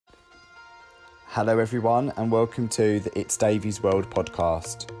Hello everyone and welcome to the It's Davies World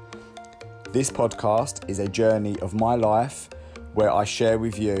podcast. This podcast is a journey of my life where I share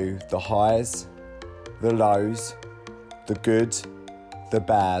with you the highs, the lows, the good, the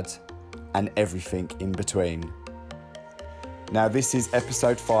bad and everything in between. Now this is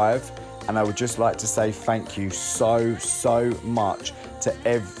episode 5 and I would just like to say thank you so much to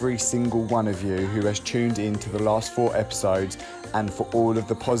every single one of you who has tuned in to the last 4 episodes and for all of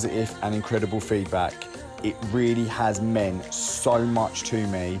the positive and incredible feedback. It really has meant so much to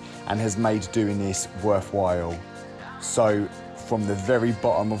me and has made doing this worthwhile. So from the very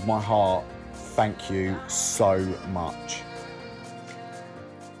bottom of my heart, thank you so much.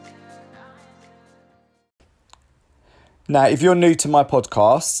 Now, if you're new to my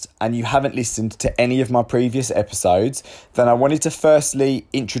podcast and you haven't listened to any of my previous episodes, then I wanted to firstly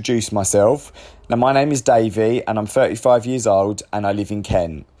introduce myself. Now, my name is Davey and I'm 35 years old and I live in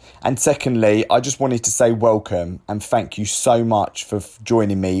Kent. And secondly, I just wanted to say welcome and thank you so much for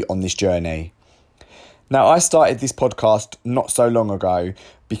joining me on this journey. Now, I started this podcast not so long ago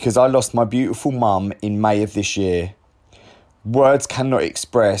because I lost my beautiful mum in May of this year. Words cannot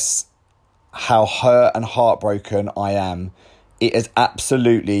express how hurt and heartbroken I am. It has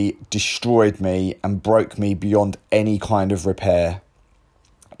absolutely destroyed me and broke me beyond any kind of repair.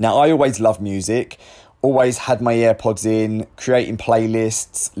 Now, I always loved music, always had my AirPods in, creating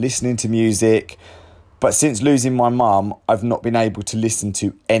playlists, listening to music. But since losing my mum, I've not been able to listen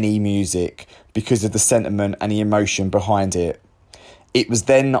to any music because of the sentiment and the emotion behind it. It was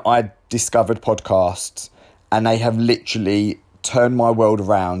then that I discovered podcasts and they have literally turned my world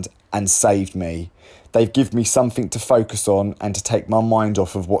around and saved me. They've given me something to focus on and to take my mind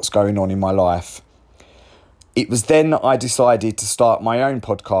off of what's going on in my life. It was then that I decided to start my own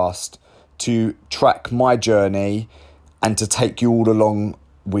podcast to track my journey and to take you all along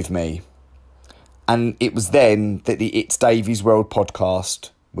with me. And it was then that the It's Davies World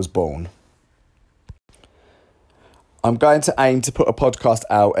podcast was born. I'm going to aim to put a podcast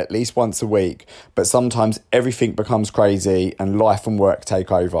out at least once a week, but sometimes everything becomes crazy and life and work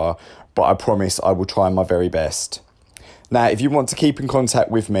take over, but I promise I will try my very best. Now, if you want to keep in contact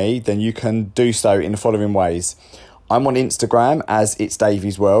with me, then you can do so in the following ways. I'm on Instagram as It's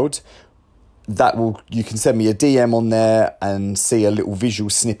Davies World. You can send me a DM on there and see a little visual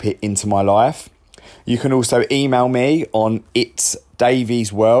snippet into my life. You can also email me on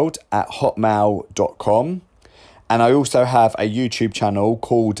itsdaviesworld@hotmail.com. And I also have a YouTube channel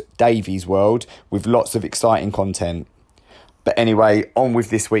called Davies World with lots of exciting content. But anyway, on with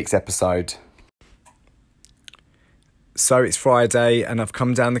this week's episode. So it's Friday and I've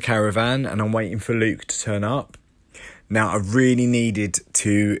come down the caravan and I'm waiting for Luke to turn up. Now, I really needed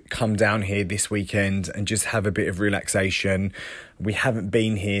to come down here this weekend and just have a bit of relaxation. We haven't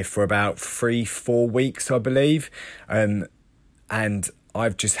been here for about 3-4 weeks, I believe. And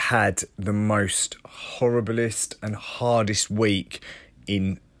I've just had the most horriblest and hardest week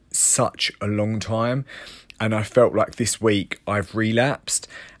in such a long time. And I felt like this week I've relapsed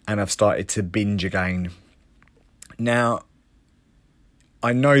and I've started to binge again. Now,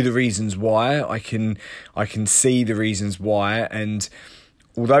 I know the reasons why. I can see the reasons why. And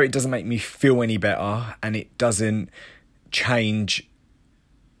although it doesn't make me feel any better and it doesn't change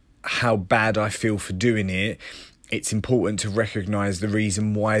how bad I feel for doing it, it's important to recognise the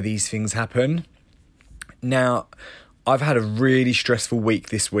reason why these things happen. Now, I've had a really stressful week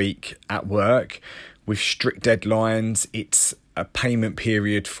this week at work with strict deadlines. It's a payment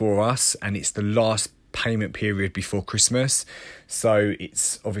period for us and it's the last payment period before Christmas. So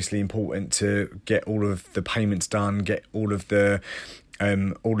it's obviously important to get all of the payments done, get all of the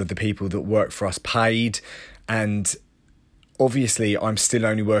people that work for us paid. And obviously I'm still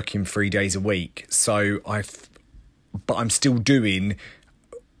only working 3 days a week. But I'm still doing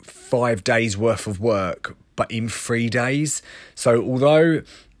 5 days worth of work, but in 3 days. So although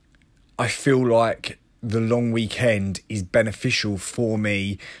I feel like the long weekend is beneficial for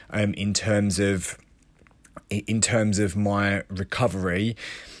me in terms of my recovery,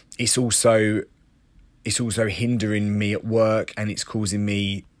 it's also hindering me at work and it's causing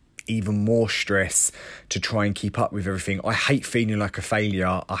me even more stress to try and keep up with everything. I hate feeling like a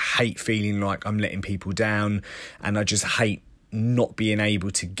failure. I hate feeling like I'm letting people down, and I just hate not being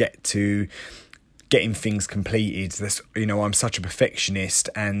able to get to getting things completed. I'm such a perfectionist,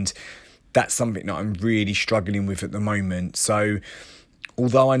 and that's something that I'm really struggling with at the moment. So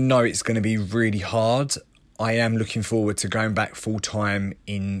although I know it's going to be really hard, I am looking forward to going back full time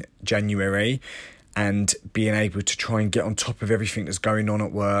in January and being able to try and get on top of everything that's going on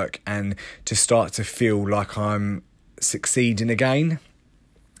at work and to start to feel like I'm succeeding again.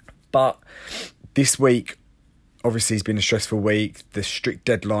 But This week, obviously, it's been a stressful week. The strict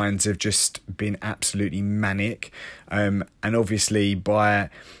deadlines have just been absolutely manic. And obviously, by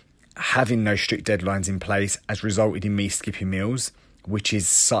having those strict deadlines in place has resulted in me skipping meals, which is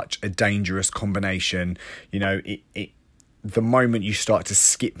such a dangerous combination. You know, the moment you start to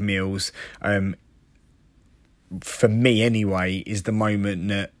skip meals, for me anyway, is the moment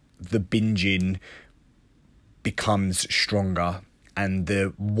that the binging becomes stronger and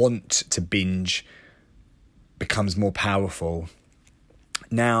the want to binge becomes more powerful.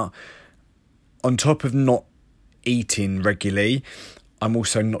 Now, on top of not eating regularly, I'm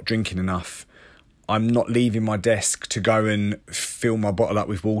also not drinking enough. I'm not leaving my desk to go and fill my bottle up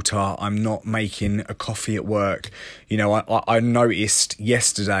with water. I'm not making a coffee at work. You know, I noticed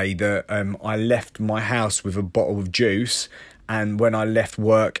yesterday that I left my house with a bottle of juice, and when I left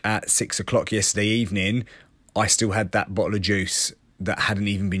work at 6 o'clock yesterday evening, I still had that bottle of juice that hadn't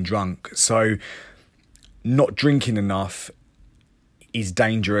even been drunk. So not drinking enough is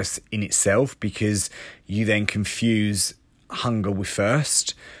dangerous in itself, because you then confuse hunger with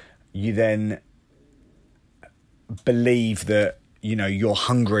thirst. You then believe that, you know, you're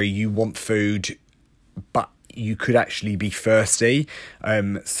hungry, you want food, but you could actually be thirsty.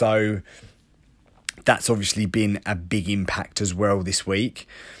 So that's obviously been a big impact as well this week.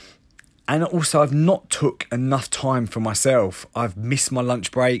 And also, I've not took enough time for myself. I've missed my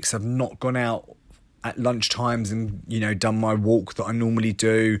lunch breaks. I've not gone out at lunch times and, you know, done my walk that I normally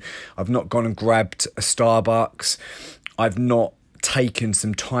do. I've not gone and grabbed a Starbucks. I've not taken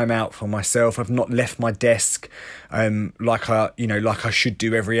some time out for myself. I've not left my desk like I should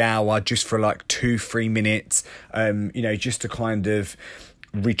do every hour, just for like 2-3 minutes, just to kind of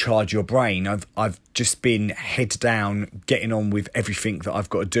recharge your brain. I've just been head down, getting on with everything that I've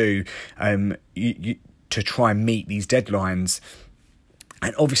got to do to try and meet these deadlines.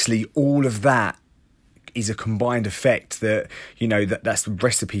 And obviously all of that is a combined effect that, you know, that's the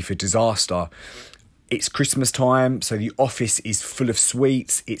recipe for disaster. It's Christmas time, so the office is full of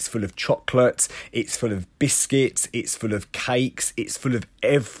sweets, it's full of chocolates, it's full of biscuits, it's full of cakes, it's full of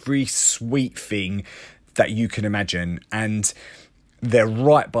every sweet thing that you can imagine. And they're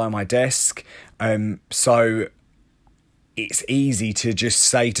right by my desk. So it's easy to just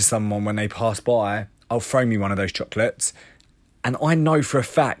say to someone when they pass by, "I'll throw me one of those chocolates." And I know for a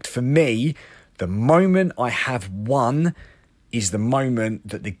fact, for me, the moment I have one is the moment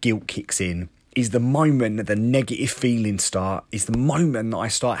that the guilt kicks in, is the moment that the negative feelings start, is the moment that I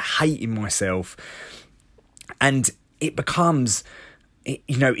start hating myself. And it becomes,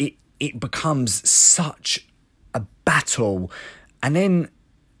 it becomes such a battle. And then,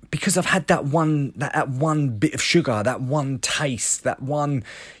 because I've had that one bit of sugar, that one taste, that one,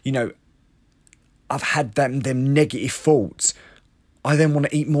 I've had them negative thoughts, I then want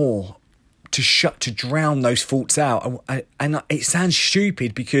to eat more to drown those thoughts out. And it sounds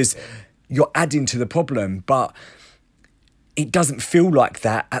stupid because you're adding to the problem, but it doesn't feel like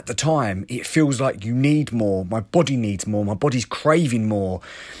that at the time. It feels like you need more. My body needs more. My body's craving more,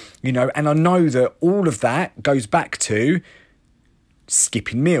 and I know that all of that goes back to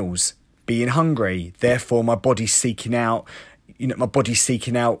skipping meals, being hungry. Therefore, my body's seeking out,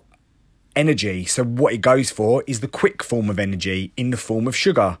 energy. So what it goes for is the quick form of energy in the form of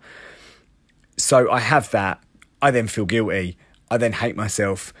sugar. So I have that. I then feel guilty. I then hate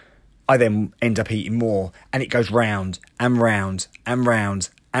myself. I then end up eating more, and it goes round and round and round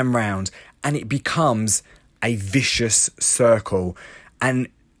and round, and it becomes a vicious circle. And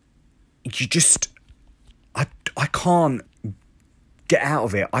you just, I can't get out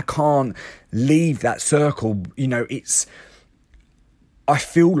of it. I can't leave that circle. I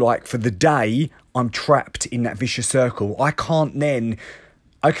feel like for the day I'm trapped in that vicious circle. I can't then,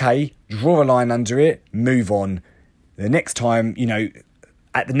 draw a line under it, move on. The next time,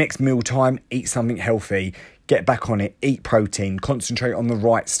 at the next meal time, eat something healthy, get back on it, eat protein, concentrate on the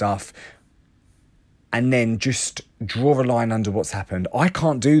right stuff, and then just draw a line under what's happened. I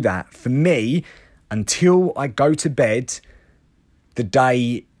can't do that. For me, until I go to bed,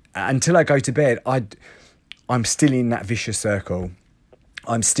 I'm still in that vicious circle.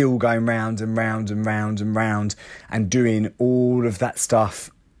 I'm still going round and round and round and round and doing all of that stuff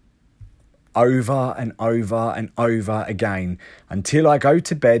over and over and over again. Until I go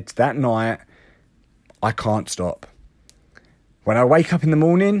to bed that night, I can't stop. When I wake up in the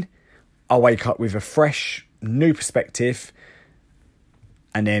morning, I wake up with a fresh, new perspective,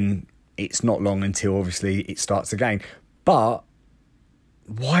 and then it's not long until obviously it starts again. But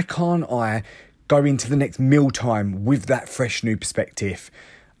why can't I go into the next mealtime with that fresh new perspective?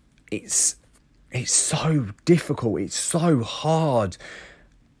 It's so difficult. It's so hard.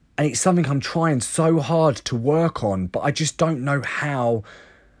 And it's something I'm trying so hard to work on, but I just don't know how.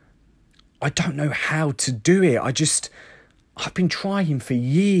 I don't know how to do it. I've been trying for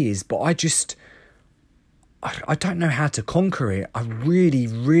years, but I don't know how to conquer it. I really,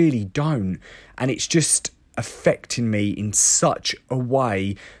 really don't. And it's just affecting me in such a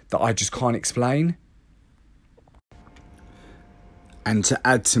way that I just can't explain. And to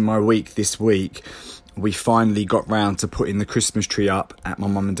add to my week this week, we finally got round to putting the Christmas tree up at my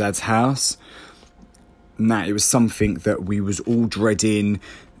mum and dad's house. Now, it was something that we was all dreading,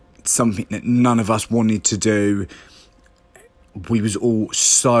 something that none of us wanted to do. We was all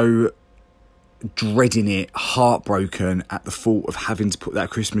so dreading it, heartbroken at the thought of having to put that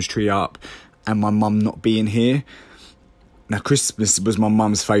Christmas tree up and my mum not being here. Now, Christmas was my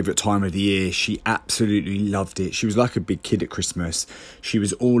mum's favourite time of the year. She absolutely loved it. She was like a big kid at Christmas. She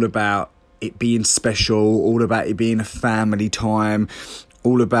was all about it being special, all about it being a family time,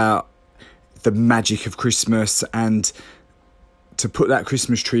 all about the magic of Christmas. And to put that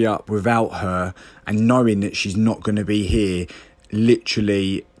Christmas tree up without her and knowing that she's not going to be here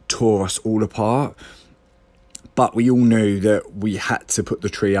literally tore us all apart. But we all knew that we had to put the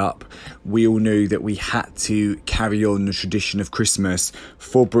tree up. We all knew that we had to carry on the tradition of Christmas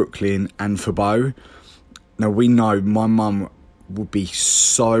for Brooklyn and for Bo. Now, we know my mum would be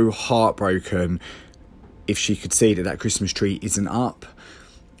so heartbroken if she could see that Christmas tree isn't up,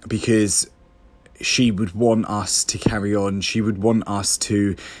 because she would want us to carry on. She would want us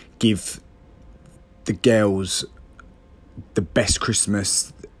to give the girls the best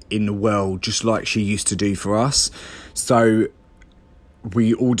Christmas in the world, just like she used to do for us. So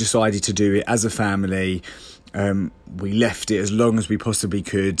we all decided to do it as a family. We left it as long as we possibly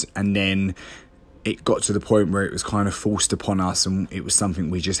could, and then it got to the point where it was kind of forced upon us, and it was something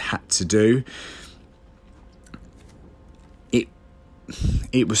we just had to do.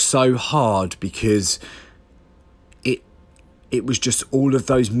 It was so hard because it was just all of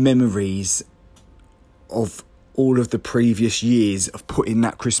those memories of all of the previous years of putting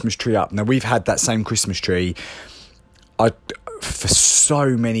that Christmas tree up. Now, we've had that same Christmas tree for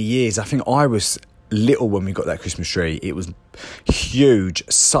so many years. I think I was little when we got that Christmas tree. It was huge,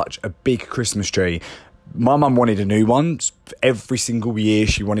 such a big Christmas tree. My mum wanted a new one. Every single year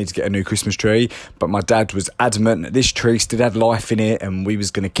she wanted to get a new Christmas tree, but my dad was adamant that this tree still had life in it and we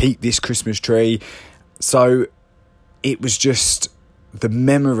was going to keep this Christmas tree. So it was just the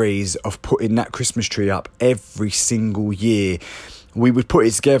memories of putting that Christmas tree up every single year. We would put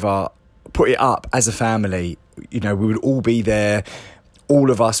it up as a family. You know, we would all be there. All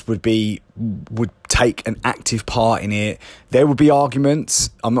of us would take an active part in it. There would be arguments.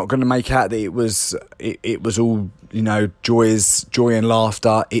 I'm not going to make out that it was all, you know, joy and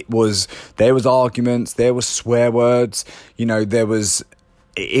laughter. There was arguments. There was swear words. You know, it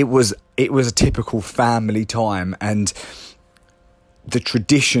was a typical family time, and the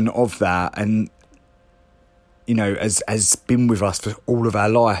tradition of that, and you know, has been with us for all of our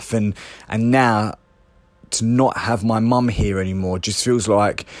life, and now to not have my mum here anymore just feels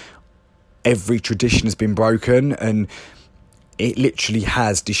like every tradition has been broken, and it literally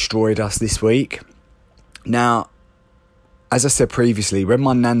has destroyed us this week. Now, as I said previously, when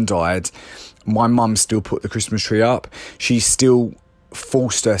my nan died, my mum still put the Christmas tree up. She still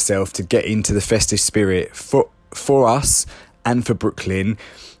forced herself to get into the festive spirit for us and for Brooklyn,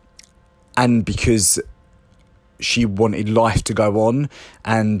 and because she wanted life to go on.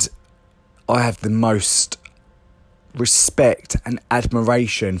 And I have the most respect and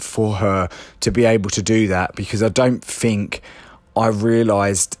admiration for her to be able to do that, because I don't think I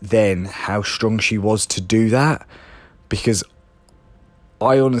realised then how strong she was to do that, because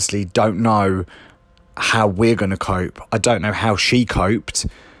I honestly don't know how we're going to cope. I don't know how she coped.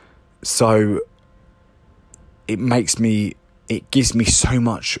 So it gives me so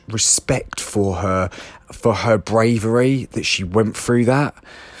much respect for her bravery that she went through that.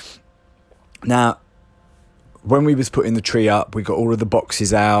 Now, when we was putting the tree up, we got all of the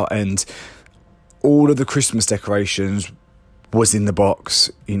boxes out and all of the Christmas decorations was in the box.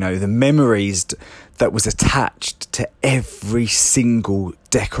 You know, the memories that was attached to every single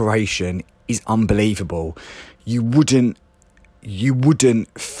decoration is unbelievable. You wouldn't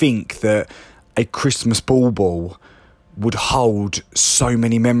think that a Christmas bauble would hold so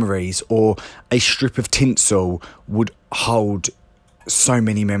many memories, or a strip of tinsel would hold so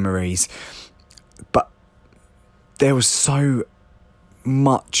many memories. But there was so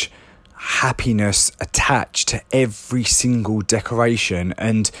much happiness attached to every single decoration,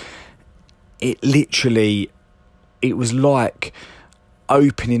 and it was like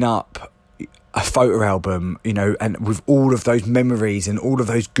opening up a photo album, you know, and with all of those memories and all of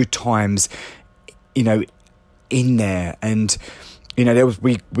those good times, you know, in there. And you know,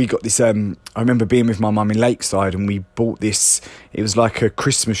 we got this, I remember being with my mum in Lakeside, and we bought this, it was like a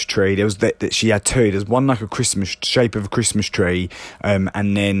Christmas tree. There was that she had two. There's one like a Christmas, shape of a Christmas tree, and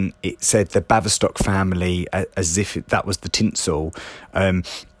then it said the Baverstock family, as if that was the tinsel. And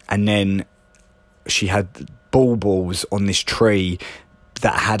then she had baubles on this tree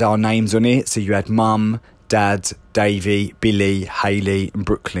that had our names on it. So you had Mum, Dad, Davey, Billy, Hayley and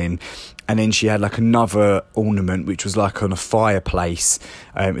Brooklyn. And then she had like another ornament which was like on a fireplace.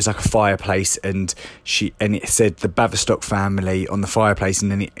 It was like a fireplace, and it said the Baverstock family on the fireplace, and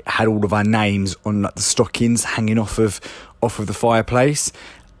then it had all of our names on like the stockings hanging off of the fireplace.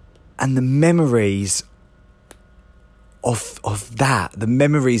 And the memories of that, the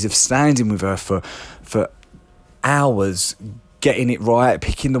memories of standing with her for hours, getting it right,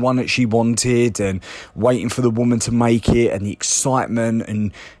 picking the one that she wanted and waiting for the woman to make it, and the excitement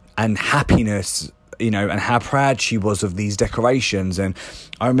and happiness, you know, and how proud she was of these decorations. And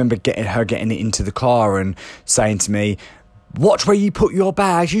I remember getting it into the car and saying to me, "Watch where you put your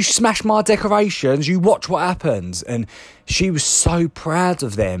bags, you smash my decorations, you watch what happens." And she was so proud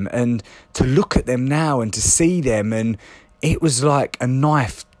of them, and to look at them now and to see them, and it was like a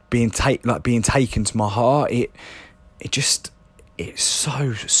knife being taken to my heart. It's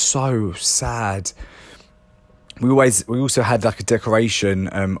so sad. We also had like a decoration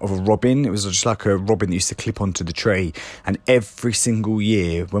of a robin. It was just like a robin that used to clip onto the tree. And every single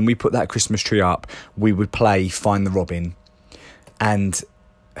year when we put that Christmas tree up, we would play Find the Robin. And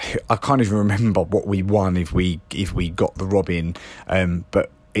I can't even remember what we won if we got the robin.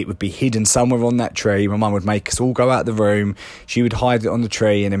 But it would be hidden somewhere on that tree. My mum would make us all go out the room. She would hide it on the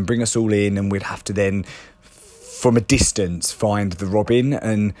tree and then bring us all in, and we'd have to then, from a distance, find the robin.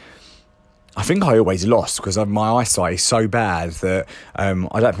 And I think I always lost because my eyesight is so bad that I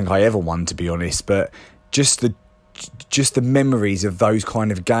don't think I ever won, to be honest. But just the memories of those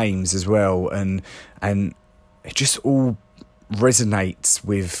kind of games as well, and it just all resonates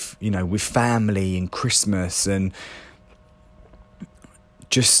with, you know, with family and Christmas and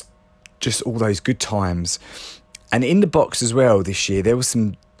just all those good times. And in the box as well this year, there was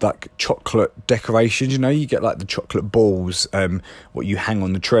some like chocolate decorations. You know, you get like the chocolate balls, what you hang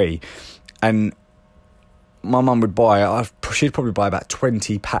on the tree. And my mum would she'd probably buy about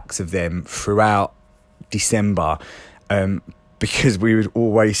 20 packs of them throughout December, because we would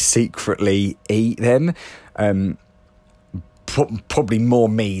always secretly eat them. Probably more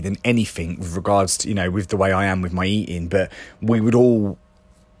me than anything with regards to, you know, with the way I am with my eating. But we would all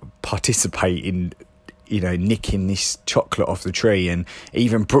participate in, you know, nicking this chocolate off the tree. And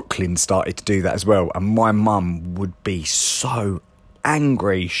even Brooklyn started to do that as well. And my mum would be so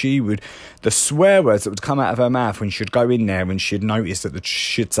angry. The swear words that would come out of her mouth when she'd go in there and she'd notice that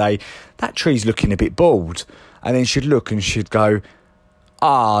she'd say, "That tree's looking a bit bald." And then she'd look and she'd go,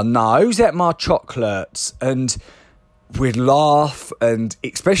 "Ah, no, who's at my chocolates?" And we'd laugh, and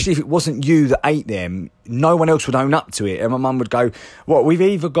especially if it wasn't you that ate them, no one else would own up to it. And my mum would go, "What, we've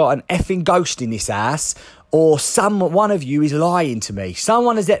either got an effing ghost in this house, or one of you is lying to me.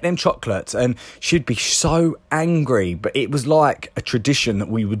 Someone has ate them chocolates." And she'd be so angry. But it was like a tradition that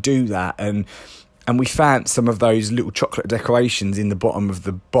we would do that. And we found some of those little chocolate decorations in the bottom of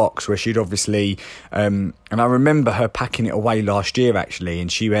the box where she'd obviously... and I remember her packing it away last year, actually. And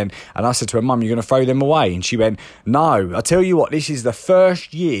she went... And I said to her, "Mum, you're going to throw them away?" And she went, "No, I tell you what, this is the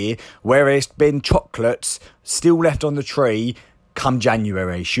first year where there's been chocolates still left on the tree come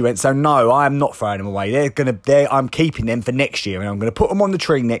January." She went, "So no, I'm not throwing them away. I'm keeping them for next year, and I'm going to put them on the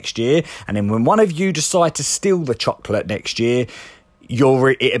tree next year. And then when one of you decide to steal the chocolate next year,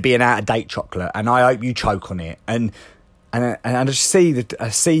 it'll be an out-of-date chocolate, and I hope you choke on it." And I just see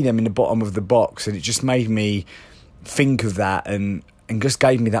them in the bottom of the box, and it just made me think of that, and just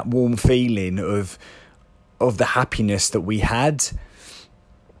gave me that warm feeling of the happiness that we had.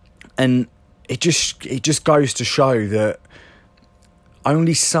 And it just goes to show that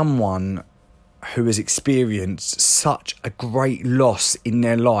only someone who has experienced such a great loss in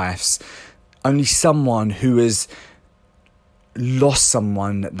their lives, only someone who has lost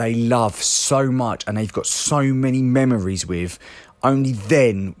someone that they love so much and they've got so many memories with, only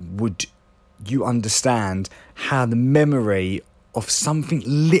then would you understand how the memory of something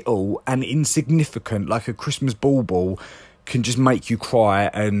little and insignificant like a Christmas bauble can just make you cry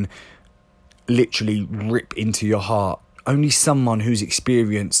and literally rip into your heart. Only someone who's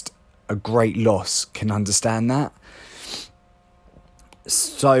experienced a great loss can understand that.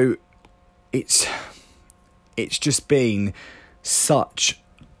 So it's just been such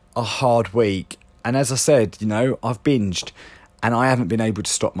a hard week. And as I said, I've binged and I haven't been able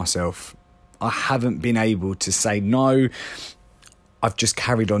to stop myself. I haven't been able to say no. I've just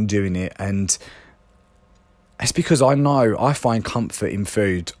carried on doing it. And it's because I know I find comfort in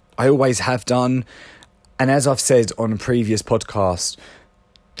food. I always have done. And as I've said on a previous podcast,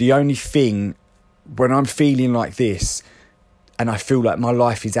 the only thing when I'm feeling like this and I feel like my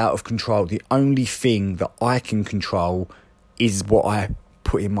life is out of control, the only thing that I can control is what I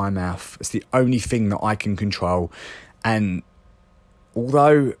put in my mouth. It's the only thing that I can control. And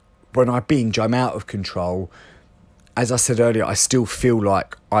although when I binge, I'm out of control, as I said earlier, I still feel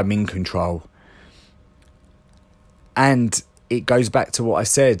like I'm in control. And it goes back to what I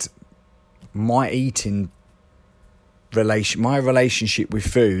said. My relationship with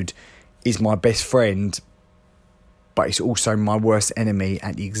food is my best friend, but it's also my worst enemy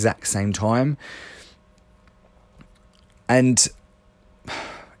at the exact same time. And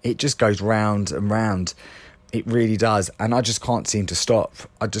it just goes round and round. It really does. And I just can't seem to stop.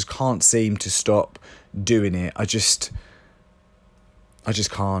 I just can't seem to stop doing it. I just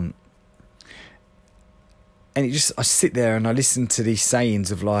can't. And I sit there and I listen to these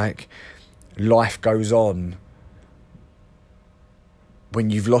sayings of like, life goes on. When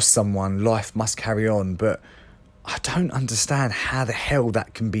you've lost someone, life must carry on. But I don't understand how the hell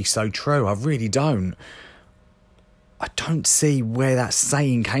that can be so true. I really don't. I don't see where that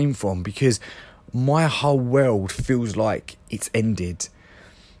saying came from, because my whole world feels like it's ended.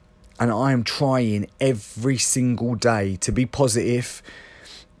 And I am trying every single day to be positive,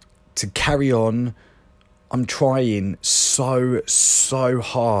 to carry on. I'm trying so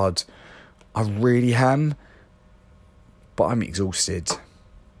hard. I really am. But I'm exhausted.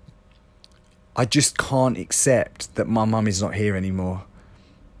 I just can't accept that my mum is not here anymore.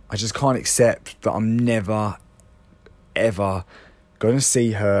 I just can't accept that I'm never, ever going to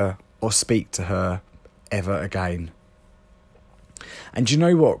see her or speak to her ever again. And do you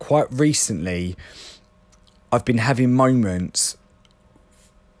know what? Quite recently, I've been having moments,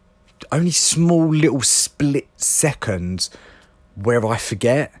 only small little split seconds, where I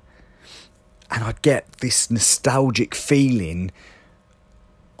forget. And I get this nostalgic feeling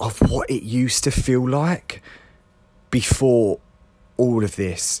of what it used to feel like before all of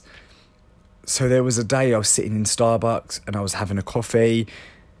this. So there was a day I was sitting in Starbucks and I was having a coffee,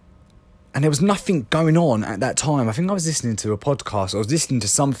 and there was nothing going on at that time. I think I was listening to a podcast. I was listening to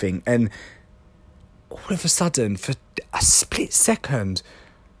something, and all of a sudden, for a split second,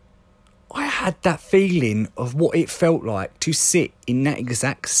 I had that feeling of what it felt like to sit in that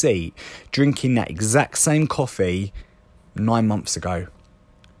exact seat, drinking that exact same coffee 9 months ago,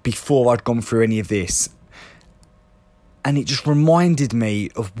 before I'd gone through any of this. And it just reminded me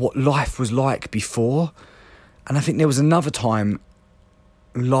of what life was like before. And I think there was another time,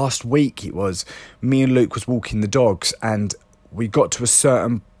 last week it was, me and Luke was walking the dogs, and we got to a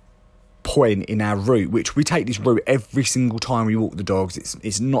certain point in our route, which we take this route every single time we walk the dogs.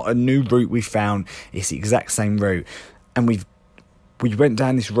 It's not a new route we found, it's the exact same route. And we went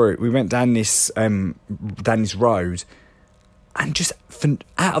down this route, we went down this road, and just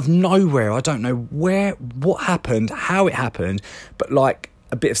out of nowhere, I don't know what happened, how it happened, but like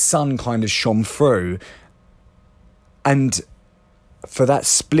a bit of sun kind of shone through. And for that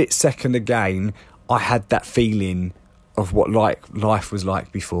split second again, I had that feeling of what life was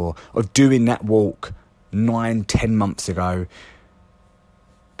like before, of doing that walk 9-10 months ago.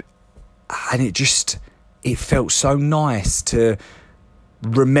 And it felt so nice to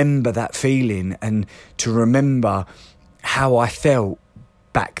remember that feeling and to remember how I felt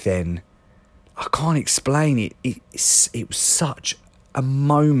back then. I can't explain it. It was such a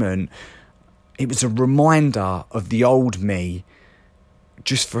moment. It was a reminder of the old me.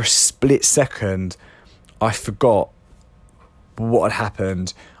 Just for a split second, I forgot what had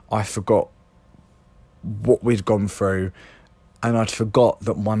happened. I forgot what we'd gone through, and I'd forgot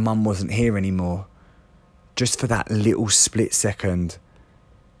that my mum wasn't here anymore. Just for that little split second.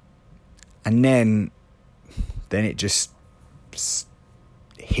 And then it just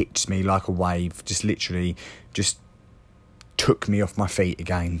hit me like a wave, just literally just took me off my feet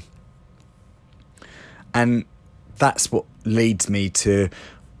again. And that's what leads me to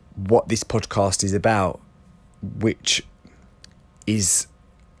what this podcast is about, which is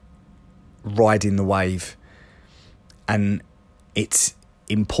riding the wave. And it's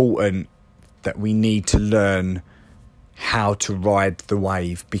important that we need to learn how to ride the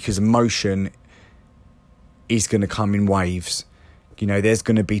wave, because emotion is going to come in waves. There's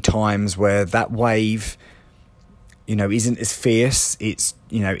going to be times where that wave, isn't as fierce. It's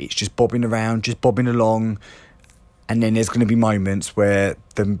just bobbing around, just bobbing along. And then there's going to be moments where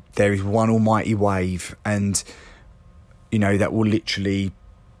there is one almighty wave, and, you know, that will literally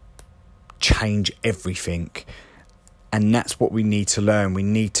change everything. And that's what we need to learn. We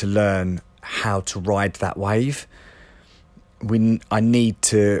need to learn how to ride that wave. I need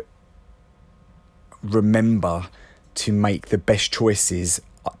to remember to make the best choices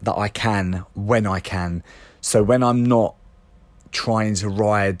that I can when I can. So when I'm not trying to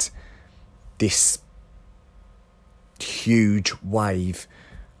ride this huge wave,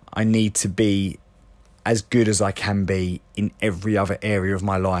 I need to be as good as I can be in every other area of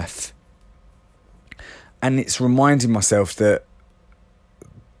my life. And it's reminding myself that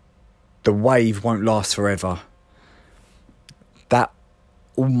the wave won't last forever. That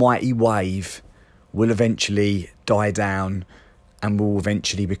almighty wave will eventually die down and will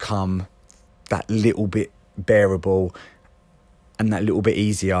eventually become that little bit bearable and that little bit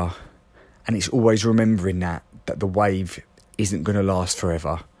easier. And it's always remembering that the wave isn't going to last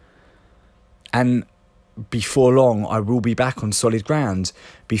forever. And before long, I will be back on solid ground.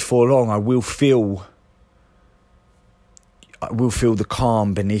 Before long, I will feel the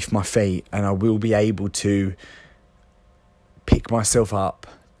calm beneath my feet, and I will be able to pick myself up,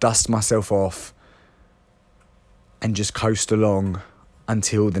 dust myself off, and just coast along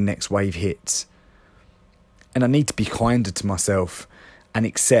until the next wave hits. And I need to be kinder to myself and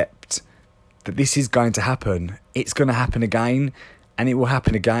accept that this is going to happen. It's going to happen again, and it will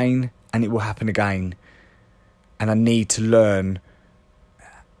happen again, and it will happen again. And I need to learn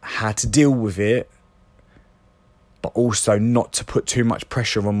how to deal with it, but also not to put too much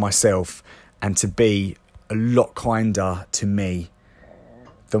pressure on myself, and to be a lot kinder to me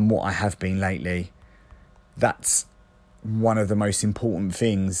than what I have been lately. That's one of the most important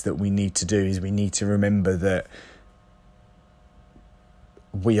things that we need to do, is we need to remember that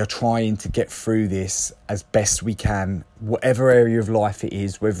we are trying to get through this as best we can, whatever area of life it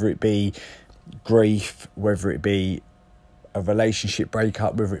is, whether it be grief, whether it be a relationship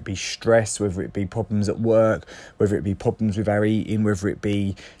breakup, whether it be stress, whether it be problems at work, whether it be problems with our eating, whether it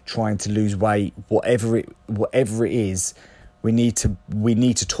be trying to lose weight, whatever it is, we need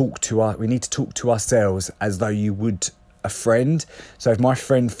to talk to ourselves as though you would a friend. So if my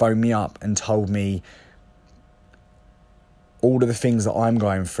friend phoned me up and told me all of the things that I'm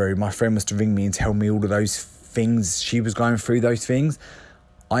going through, my friend was to ring me and tell me all of those things she was going through, those things,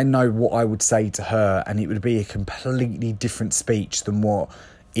 I know what I would say to her, and it would be a completely different speech than what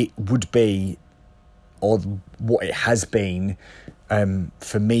it would be, or what it has been,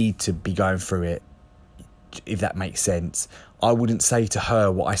 for me to be going through it, if that makes sense. I wouldn't say to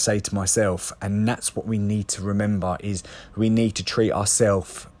her what I say to myself, and that's what we need to remember, is we need to treat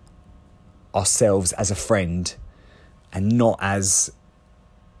ourselves as a friend and not as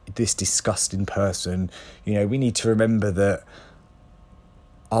this disgusting person. You know, we need to remember that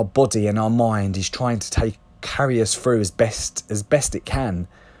our body and our mind is trying to carry us through as best it can,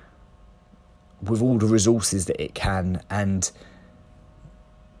 with all the resources that it can. And,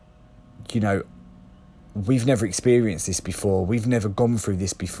 you know, we've never experienced this before. We've never gone through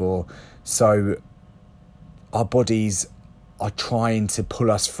this before. So our bodies are trying to pull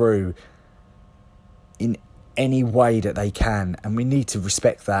us through in any way that they can. And we need to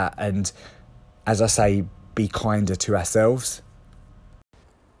respect that. And, as I say, be kinder to ourselves.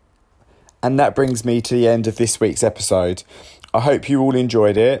 And that brings me to the end of this week's episode. I hope you all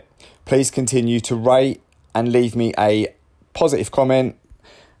enjoyed it. Please continue to rate and leave me a positive comment.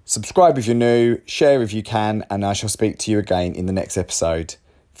 Subscribe if you're new, share if you can, and I shall speak to you again in the next episode.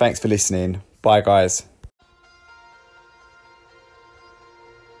 Thanks for listening. Bye, guys.